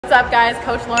What's up guys,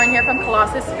 Coach Lauren here from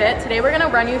Colossus Fit. Today we're gonna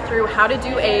run you through how to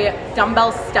do a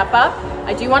dumbbell step up.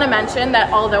 I do wanna mention that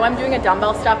although I'm doing a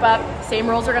dumbbell step up, same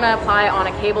rules are gonna apply on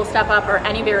a cable step up or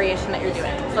any variation that you're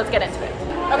doing. So let's get into it.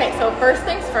 Okay, so first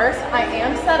things first, I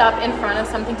am set up in front of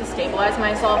something to stabilize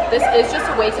myself. This is just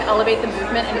a way to elevate the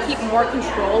movement and keep more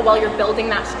control while you're building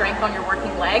that strength on your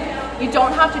working leg. You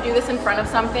don't have to do this in front of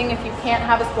something. If you can't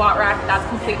have a squat rack, that's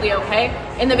completely okay.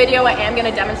 In the video, I am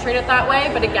gonna demonstrate it that way,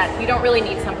 but again, you don't really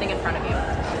need something in front of you.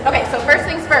 Okay, so first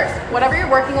things first, whatever your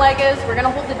working leg is, we're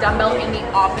gonna hold the dumbbell in the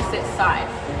opposite side.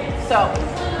 So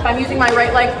if I'm using my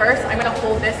right leg first, I'm gonna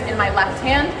hold this in my left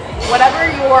hand. Whatever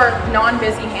your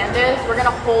non-busy hand is, we're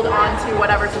gonna hold on to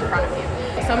whatever's in front of you.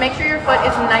 So make sure your foot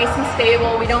is nice and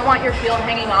stable. We don't want your heel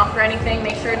hanging off or anything.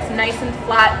 Make sure it's nice and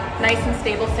flat, nice and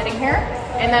stable sitting here.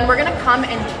 And then we're gonna come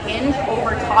and hinge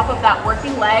over top of that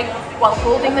working leg while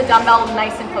holding the dumbbell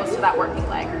nice and close to that working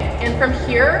leg. And from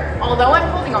here, although I'm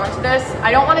holding on to this,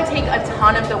 I don't wanna take a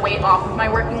ton of the weight off of my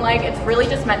working leg. It's really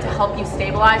just meant to help you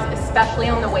stabilize, especially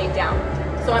on the way down.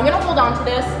 So I'm gonna hold on to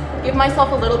this, give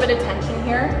myself a little bit of tension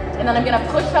here, and then I'm gonna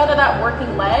push out of that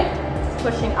working leg,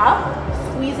 pushing up,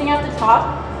 squeezing at the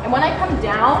top, and when I come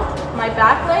down, my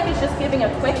back leg is just giving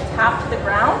a quick tap to the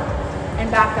ground and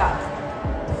back up.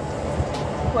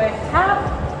 Quick tap,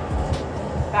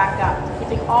 back up.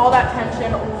 Keeping all that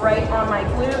tension right on my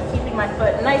glute, keeping my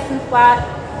foot nice and flat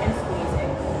and squeezing.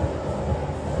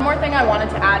 One more thing I wanted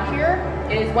to add here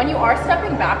is when you are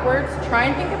stepping backwards, try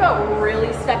and think about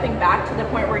really stepping back to the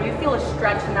point where you feel a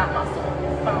stretch in that muscle.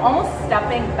 So I'm almost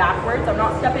stepping backwards. I'm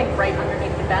not stepping right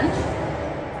underneath the bench.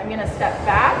 I'm gonna step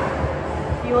back,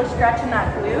 feel a stretch in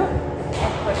that glute,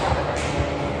 and push out of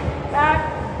it.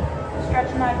 Back, stretch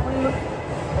in that glute,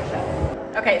 push out.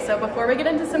 Okay, so before we get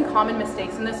into some common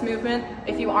mistakes in this movement,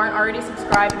 if you aren't already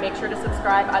subscribed, make sure to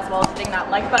subscribe as well as hitting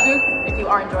that like button if you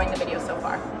are enjoying the video so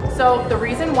far. So the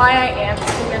reason why I am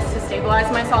using this to stabilize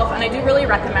myself, and I do really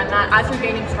recommend that as you're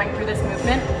gaining strength through this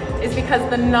movement, is because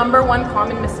the #1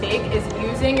 common mistake is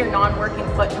using your non-working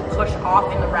foot to push off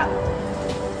in the rep.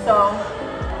 So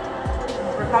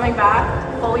we're coming back,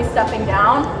 fully stepping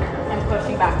down and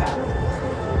pushing back up.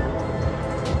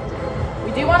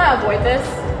 We do want to avoid this,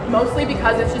 mostly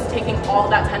because it's just taking all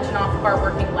that tension off of our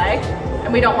working leg,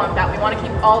 and we don't want that. We want to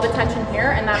keep all the tension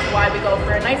here, and that's why we go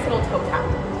for a nice little toe tap.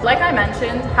 Like I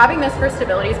mentioned, having this for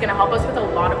stability is going to help us with a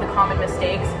lot of the common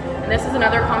mistakes, and this is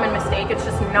another common mistake. It's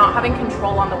just not having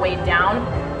control on the way down.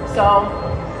 So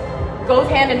goes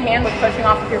hand in hand with pushing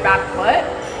off of your back foot,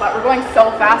 but we're going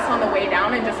so fast on the way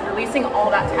down and just releasing all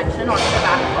that tension onto the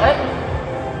back foot,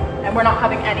 and we're not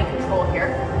having any control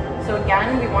here. So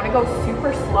again, we want to go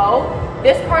super slow.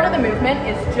 This part of the movement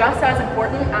is just as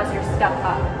important as your step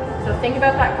up. So think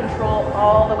about that control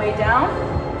all the way down,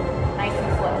 nice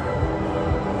and slow.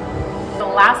 The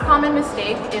last common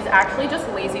mistake is actually just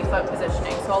lazy foot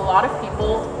positioning. So a lot of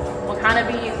people will kind of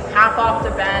be half off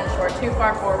the bench or too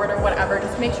far forward or whatever.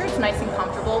 Just make sure it's nice and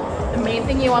comfortable. The main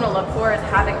thing you want to look for is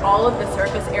having all of the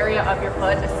surface area of your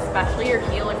foot, especially your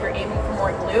heel if you're aiming for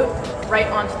more glute, right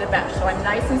onto the bench. So I'm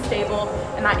nice and stable,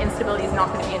 and that instability is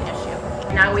not going to be an issue.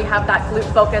 Now we have that glute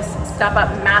focus step up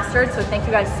mastered, so thank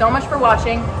you guys so much for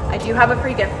watching. I do have a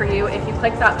free gift for you. If you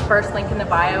click that first link in the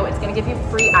bio, it's gonna give you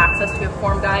free access to a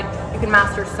form guide. You can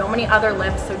master so many other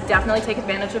lifts, so definitely take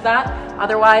advantage of that.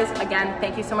 Otherwise, again,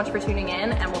 thank you so much for tuning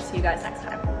in, and we'll see you guys next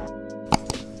time.